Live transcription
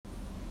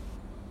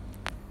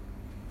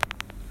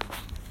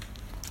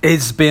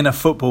Is being a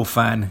football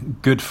fan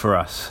good for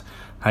us?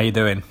 How you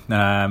doing?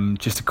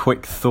 Just a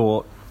quick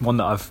thought, one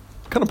that I've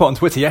kind of put on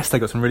Twitter yesterday.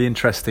 Got some really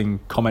interesting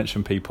comments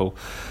from people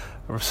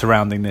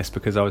surrounding this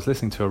because I was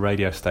listening to a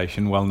radio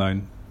station,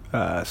 well-known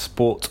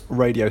sport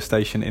radio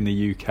station in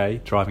the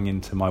UK, driving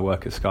into my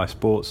work at Sky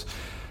Sports,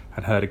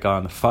 and heard a guy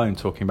on the phone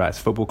talking about his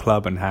football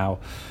club and how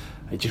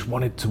he just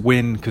wanted to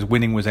win because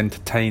winning was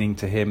entertaining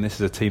to him. This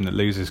is a team that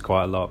loses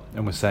quite a lot,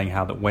 and was saying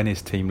how that when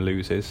his team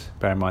loses,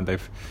 bear in mind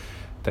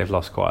they've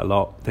lost quite a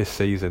lot this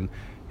season,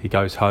 he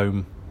goes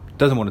home,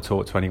 doesn't want to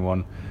talk to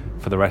anyone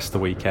for the rest of the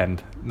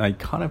weekend. Now you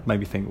kind of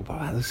maybe think,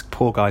 wow, this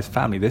poor guy's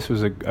family. This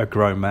was a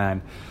grown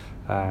man,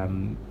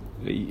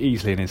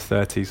 easily in his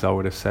 30s, I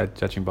would have said,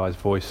 judging by his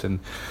voice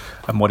and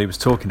what he was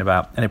talking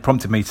about. And it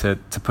prompted me to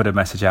put a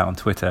message out on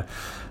Twitter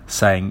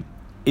saying,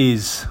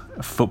 is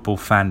football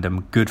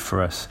fandom good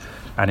for us?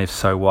 And if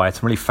so, why?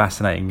 It's a really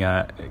fascinating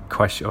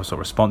question or sort of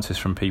responses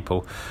from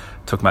people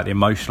talking about the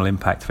emotional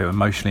impact of it,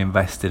 emotionally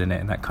invested in it,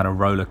 and that kind of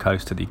roller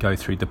coaster that you go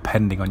through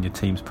depending on your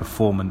team's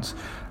performance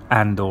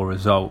and or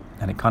result.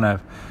 And it kind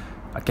of,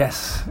 I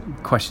guess,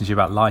 questions you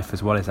about life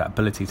as well, as that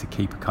ability to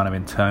keep a kind of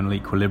internal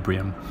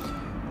equilibrium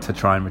to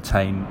try and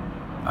retain,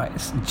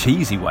 it's a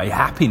cheesy way,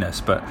 happiness.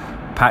 But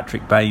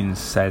Patrick Baines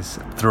says,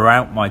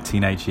 throughout my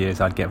teenage years,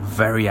 I'd get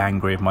very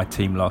angry if my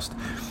team lost.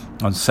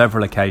 On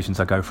several occasions,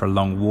 I go for a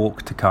long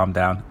walk to calm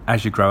down.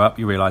 As you grow up,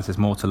 you realise there's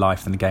more to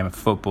life than the game of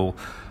football.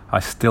 I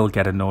still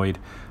get annoyed,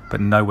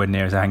 but nowhere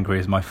near as angry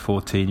as my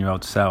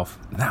 14-year-old self.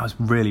 And that was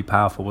really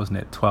powerful, wasn't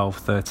it? 12,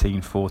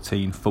 13,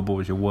 14, football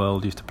was your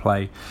world. You used to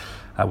play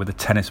with a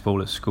tennis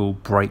ball at school,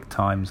 break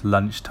times,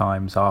 lunch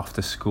times,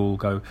 after school,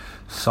 go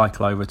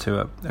cycle over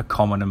to a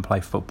common and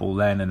play football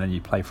then, and then you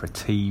play for a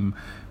team,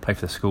 play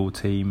for the school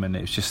team, and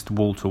it was just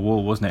wall to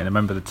wall, wasn't it? And I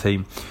remember the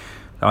team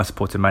that I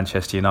supported,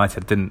 Manchester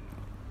United, didn't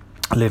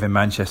live in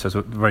Manchester.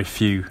 There was very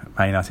few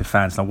Man United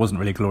fans, and I wasn't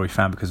really a Glory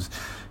fan because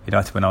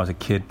United, when I was a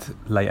kid,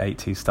 late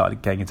 80s,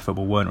 started getting into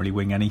football, weren't really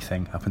winning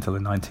anything up until the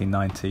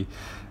 1990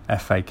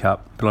 FA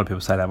Cup. A lot of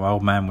people say that. My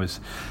old man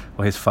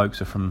his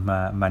folks are from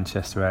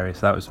Manchester area,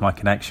 so that was my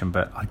connection.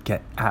 But I'd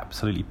get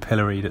absolutely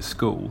pilloried at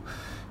school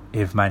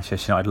if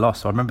Manchester United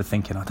lost. So I remember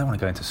thinking, I don't want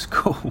to go into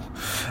school.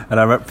 And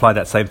I replied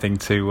that same thing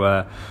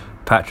to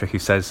Patrick, who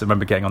says, I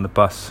remember getting on the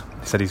bus.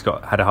 He said he's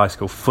had a high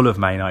school full of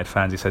Man United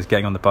fans. He says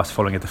getting on the bus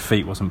following a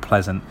defeat wasn't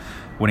pleasant.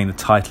 Winning the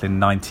title in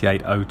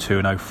 98, 02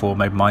 and 04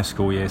 made my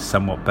school years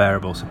somewhat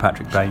bearable. So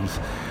Patrick Baines,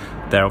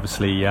 they're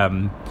obviously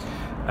an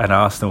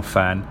Arsenal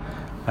fan.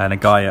 And a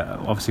guy,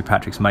 obviously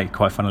Patrick's mate,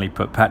 quite funnily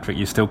put, Patrick,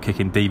 you're still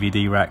kicking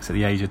DVD racks at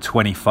the age of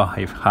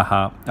 25.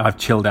 Haha. I've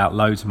chilled out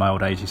loads in my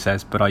old age, he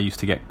says, but I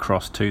used to get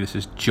cross too. This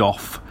is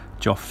Joff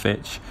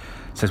Fitch.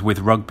 Says with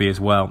rugby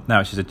as well. Now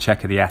it's just a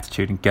check of the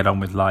attitude and get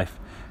on with life.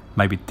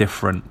 Maybe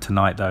different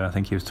tonight though. I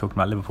think he was talking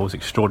about Liverpool's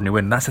extraordinary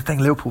win. And that's the thing,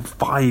 Liverpool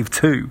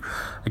 5-2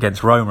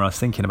 against Roma. I was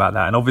thinking about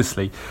that. And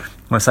obviously,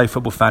 when I say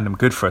football fandom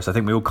good for us, I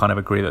think we all kind of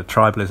agree that the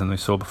tribalism we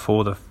saw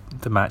before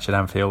the match at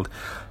Anfield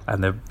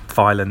and the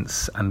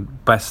violence,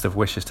 and best of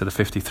wishes to the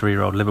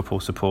 53-year-old Liverpool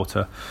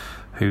supporter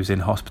who's in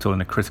hospital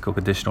in a critical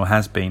condition, or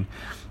has been.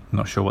 I'm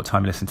not sure what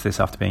time you listened to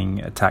this, after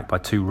being attacked by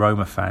two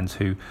Roma fans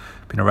who've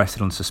been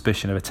arrested on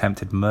suspicion of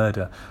attempted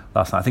murder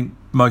last night. I think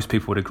most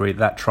people would agree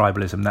that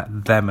tribalism,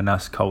 that them and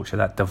us culture,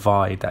 that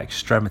divide, that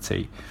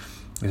extremity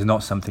is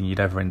not something you'd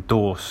ever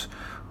endorse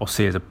or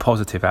see as a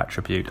positive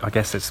attribute. I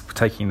guess it's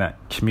taking that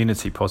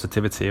community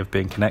positivity of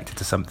being connected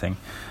to something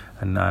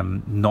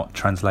and not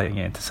translating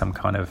it into some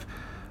kind of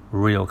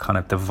real kind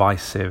of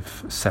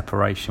divisive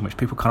separation, which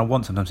people kind of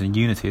want sometimes in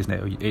unity, isn't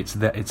it?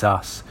 It's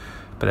us,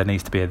 but there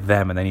needs to be a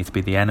them and they need to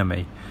be the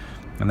enemy.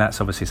 And that's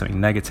obviously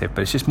something negative.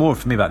 But it's just more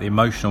for me about the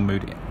emotional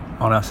mood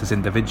on us as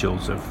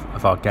individuals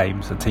of our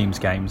games, the team's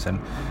games, and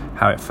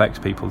how it affects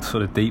people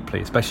sort of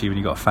deeply, especially when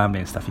you've got a family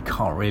and stuff. You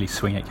can't really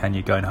swing it, can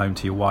you? Going home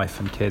to your wife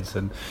and kids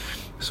and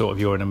sort of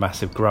you're in a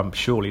massive grump,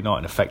 surely not,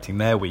 and affecting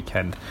their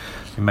weekend.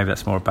 And maybe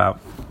that's more about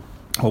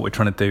what we're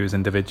trying to do as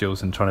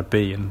individuals and trying to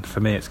be. And for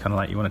me, it's kind of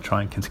like you want to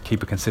try and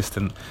keep a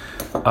consistent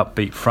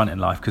upbeat front in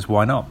life, because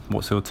why not?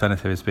 What's the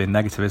alternative? Is being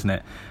negative, isn't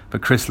it?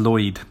 But Chris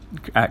Lloyd,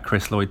 at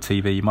Chris Lloyd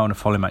TV, you might want to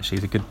follow him actually.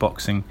 He's a good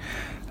boxing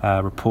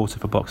reporter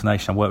for Box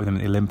Nation. I worked with him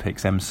at the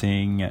Olympics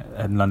emceeing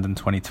in London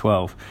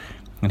 2012,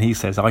 and he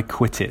says, I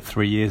quit it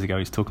 3 years ago.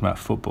 He's talking about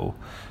football,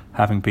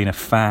 having been a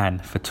fan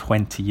for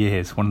 20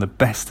 years. One of the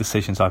best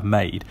decisions I've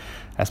made,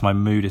 as my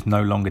mood is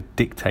no longer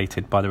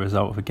dictated by the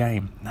result of a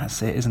game. And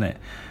that's it, isn't it?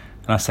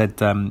 And I said,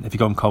 if you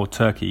go on cold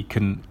turkey, you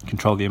couldn't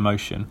control the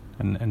emotion,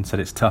 and said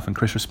it's tough. And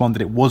Chris responded,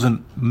 it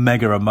wasn't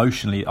mega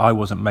emotionally, I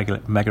wasn't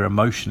mega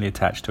emotionally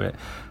attached to it,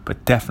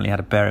 but definitely had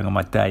a bearing on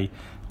my day.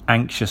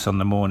 Anxious on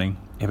the morning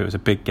if it was a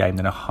big game,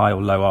 then a high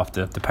or low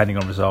after, depending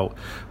on result.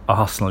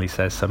 Arsenal, he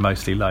says, so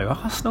mostly low.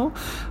 Arsenal,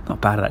 not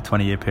bad at that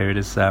 20-year period,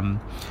 as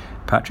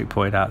Patrick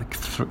pointed out,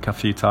 a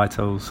few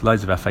titles,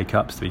 loads of FA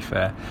Cups, to be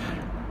fair.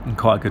 And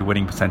quite a good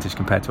winning percentage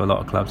compared to a lot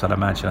of clubs, I'd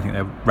imagine. I think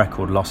their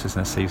record losses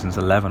in the season's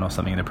 11 or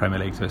something in the Premier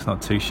League, so it's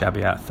not too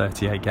shabby out of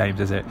 38 games,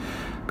 is it?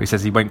 But he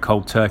says he went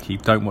cold turkey,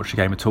 don't watch the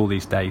game at all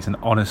these days, and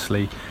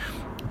honestly,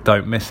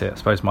 don't miss it. I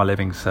suppose my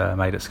living's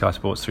made at Sky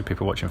Sports through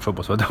people watching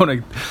football, so I don't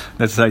want to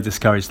necessarily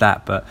discourage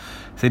that, but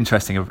it's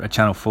interesting. A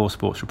Channel 4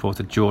 sports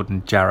reporter,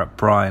 Jordan Jarrett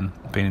Bryan,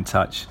 been in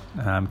touch,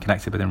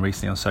 connected with him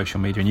recently on social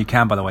media, and you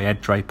can, by the way,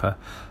 Ed Draper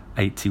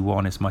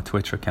 81 is my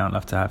Twitter account. I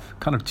love to have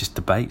kind of just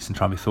debates and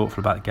try and be thoughtful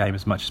about the game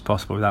as much as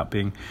possible without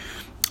being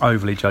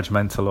overly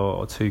judgmental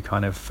or too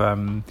kind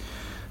of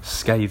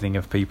scathing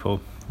of people,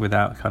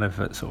 without kind of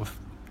a sort of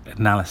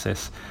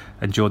analysis.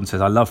 And Jordan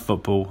says, I love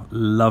football,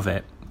 love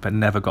it, but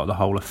never got the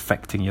whole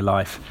affecting your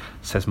life.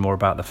 Says more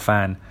about the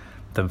fan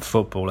than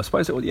football. I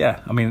suppose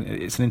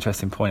it's an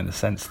interesting point in the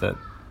sense that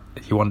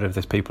you wonder if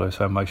there's people who are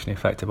so emotionally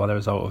affected by the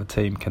result of a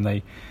team, can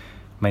they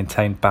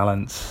maintain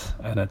balance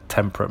and a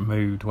temperate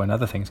mood when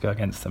other things go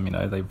against them?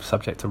 They're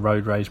subject to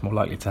road rage, more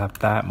likely to have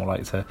that, more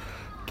likely to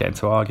get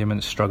into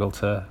arguments, struggle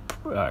to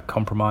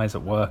compromise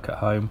at work, at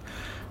home.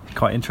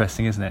 Quite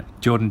interesting, isn't it?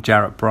 Jordan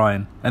Jarrett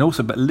Bryan. And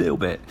also, but a little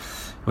bit,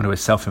 when we're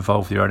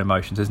self-involved with your own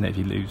emotions, isn't it, if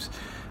you lose?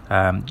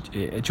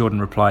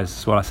 Jordan replies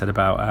as well, I said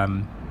about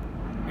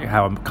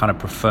how I kind of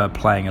prefer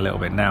playing a little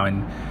bit now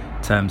in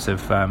terms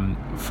of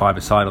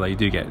five-a-side, although you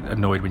do get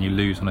annoyed when you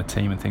lose on a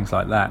team and things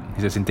like that.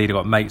 He says, indeed, I've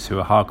got mates who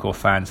are hardcore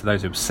fans, so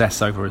those who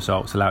obsess over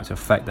results, allow it to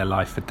affect their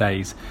life for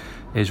days,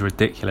 is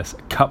ridiculous.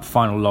 A cup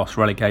final loss,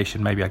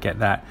 relegation, maybe I get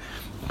that,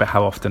 but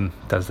how often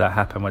does that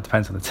happen? Well, it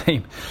depends on the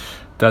team,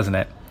 doesn't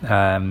it?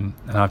 And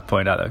I've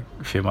pointed out that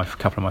a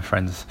couple of my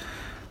friends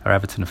are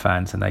Everton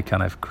fans, and they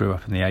kind of grew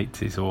up in the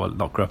 80s, or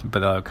not grew up, but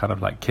they were kind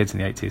of like kids in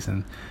the 80s,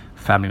 and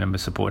family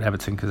members supported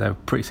Everton because they were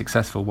pretty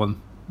successful,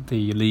 won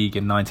the league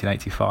in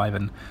 1985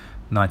 and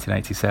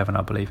 1987,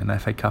 I believe, in the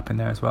FA Cup in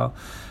there as well,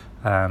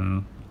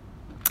 and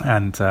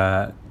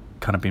kind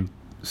of been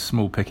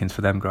small pickings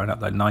for them growing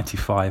up. Like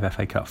 95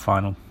 FA Cup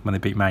final when they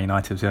beat Man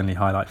United was the only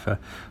highlight for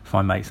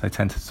my mates. They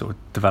tend to sort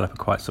of develop a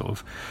quite sort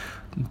of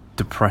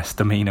depressed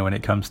demeanour when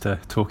it comes to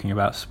talking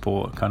about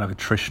sport, kind of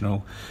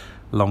attritional,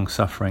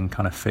 long-suffering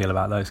kind of feel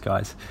about those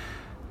guys.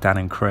 Dan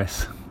and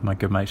Chris, my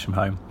good mates from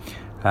home.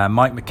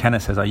 Mike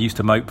McKenna says, I used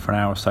to mope for an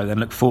hour or so, then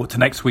look forward to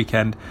next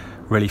weekend.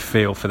 Really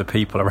feel for the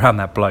people around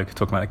that bloke.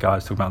 Talking about the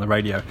guys talking about on the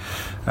radio.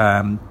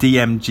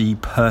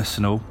 DMG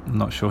Personal, I'm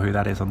not sure who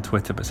that is on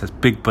Twitter, but says,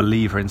 big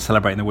believer in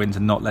celebrating the wins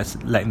and not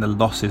letting the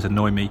losses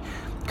annoy me.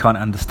 Can't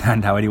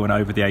understand how anyone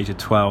over the age of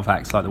 12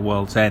 acts like the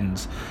world's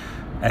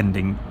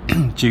ending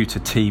due to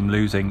team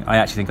losing. I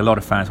actually think a lot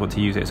of fans want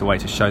to use it as a way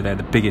to show they're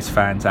the biggest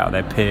fans out of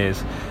their peers.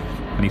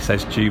 When he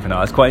says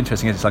juvenile, it's quite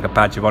interesting. It's like a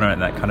badge of honour in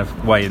that kind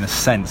of way, in the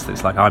sense that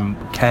it's like I'm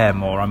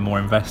more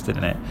invested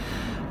in it.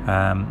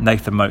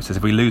 Nathan Moat says,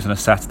 if we lose on a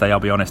Saturday, I'll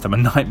be honest, I'm a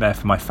nightmare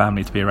for my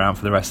family to be around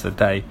for the rest of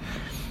the day.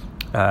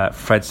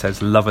 Fred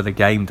says, love of the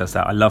game does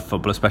that. I love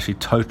football, especially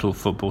total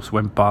football. So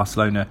when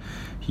Barcelona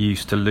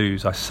used to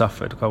lose, I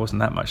suffered. Well,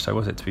 wasn't that much, so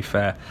was it, to be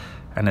fair?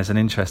 And there's an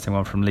interesting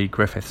one from Lee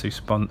Griffiths, who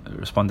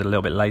responded a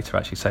little bit later,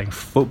 actually saying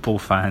football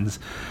fans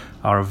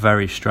are a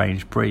very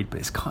strange breed. But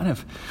it's kind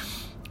of,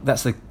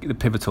 that's the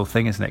pivotal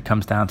thing, isn't it? It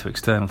comes down to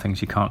external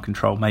things you can't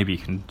control. Maybe you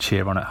can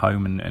cheer on at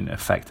home and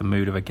affect the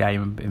mood of a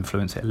game and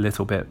influence it a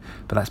little bit,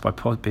 but that's by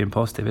being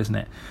positive, isn't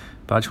it?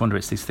 But I just wonder,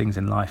 it's these things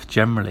in life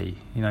generally,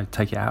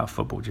 take it out of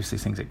football, just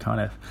these things that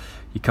kind of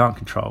you can't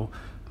control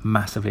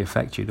massively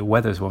affect you. The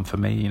weather's one for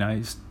me,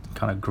 it's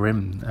kind of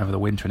grim over the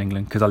winter in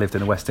England, because I lived in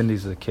the West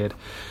Indies as a kid.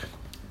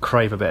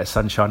 Crave a bit of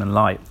sunshine and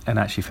light, and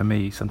actually for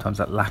me sometimes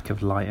that lack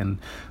of light and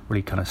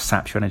really kind of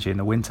saps your energy in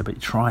the winter, but you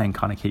try and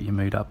kind of keep your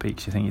mood upbeat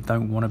because you think you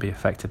don't want to be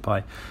affected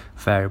by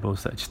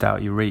variables that are just out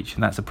of your reach.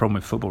 And that's the problem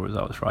with football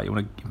results, right? You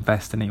want to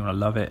invest in it, you want to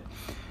love it,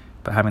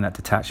 but having that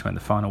detachment,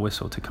 the final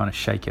whistle, to kind of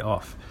shake it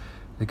off,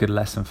 is a good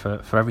lesson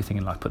for everything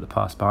in life. Put the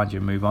past behind you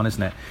and move on,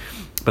 isn't it?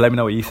 But let me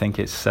know what you think.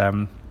 It's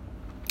an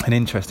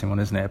interesting one,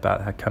 isn't it,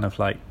 about how kind of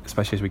like,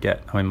 especially as we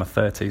get, I'm in my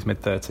 30s,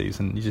 mid-30s,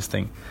 and you just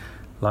think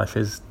life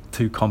is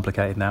too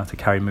complicated now to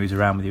carry moods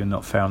around with you and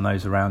not fair on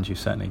those around you.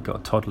 Certainly got a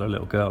toddler, a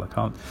little girl. I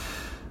can't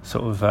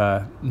sort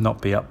of not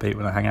be upbeat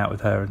when I hang out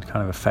with her and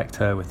kind of affect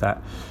her with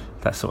that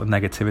sort of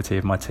negativity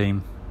of my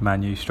team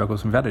Man U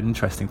struggles. And we've had an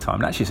interesting time,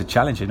 and actually it's a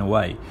challenge in a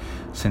way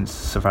since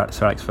Sir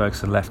Alex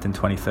Ferguson left in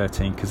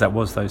 2013, because that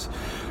was those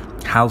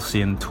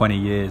halcyon 20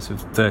 years with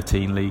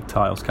 13 league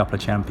titles, couple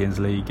of Champions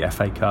League,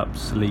 FA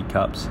Cups, League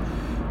Cups,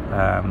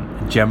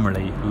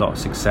 generally a lot of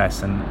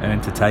success and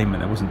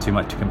entertainment. There wasn't too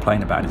much to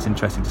complain about. It's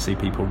interesting to see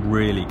people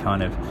really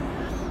kind of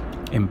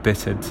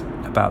embittered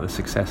about the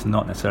success,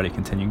 not necessarily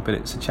continuing, but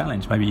it's a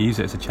challenge. Maybe use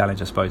it as a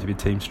challenge, I suppose, if your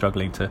team's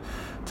struggling to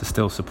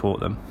still support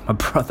them. My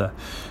brother,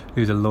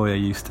 who's a lawyer,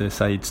 used to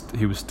say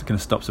he was going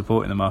to stop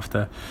supporting them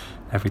after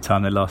every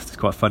time they lost. It's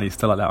quite funny. It's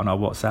still like that on our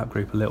WhatsApp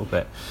group a little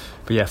bit.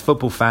 But yeah,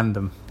 football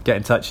fandom. Get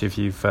in touch if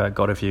you've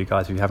got a view,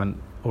 guys, if you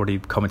haven't already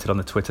commented on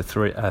the Twitter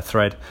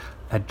thread.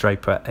 Ed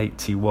Draper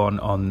 81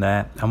 on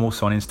there. I'm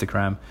also on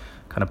Instagram,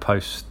 kind of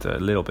post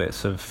little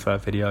bits of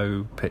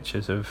video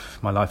pictures of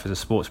my life as a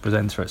sports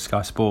presenter at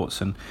Sky Sports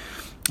and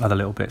other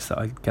little bits that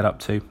I get up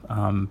to.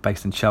 I'm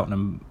based in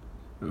Cheltenham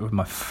with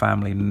my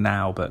family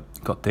now, but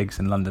got digs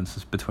in London, so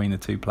it's between the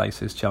two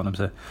places. Cheltenham's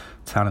a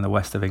town in the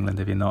west of England,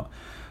 if you're not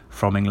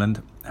from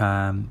England.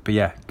 But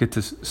yeah, good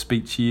to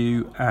speak to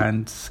you,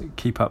 and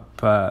keep up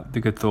the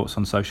good thoughts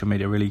on social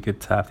media. Really good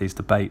to have these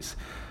debates.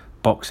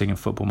 Boxing and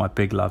football, my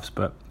big loves,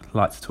 but I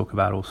like to talk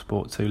about all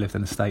sport too. Lived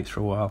in the States for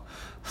a while,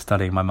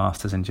 studying my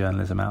masters in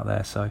journalism out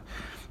there, so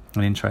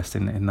an interest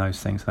in those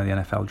things. I know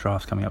the NFL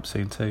draft's coming up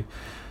soon too,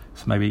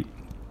 so maybe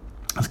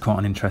that's quite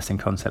an interesting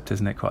concept,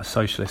 isn't it? Quite a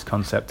socialist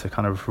concept to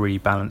kind of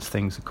rebalance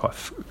things, quite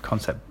a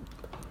concept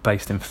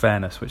based in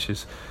fairness, which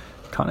is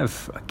kind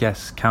of, I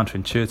guess,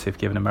 counterintuitive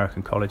given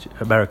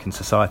American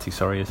society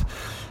is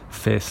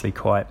fiercely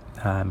quite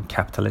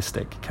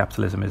capitalistic.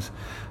 Capitalism is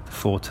the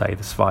forte,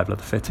 the survival of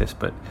the fittest,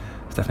 but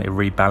it's definitely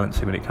a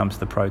rebalancing when it comes to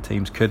the pro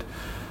teams. Could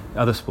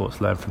other sports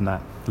learn from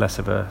that? Less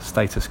of a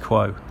status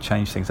quo,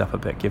 change things up a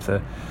bit, give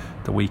the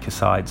weaker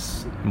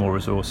sides more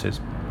resources,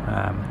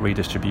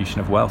 redistribution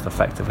of wealth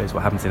effectively is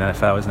what happens in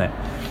NFL, isn't it?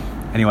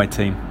 Anyway,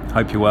 team,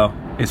 hope you're well.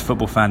 Is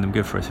football fandom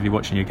good for us? If you're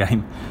watching your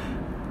game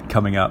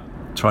coming up,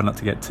 try not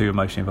to get too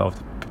emotionally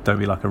involved. Don't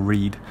be like a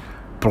reed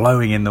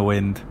blowing in the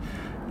wind,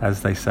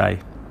 as they say.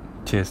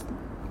 Cheers.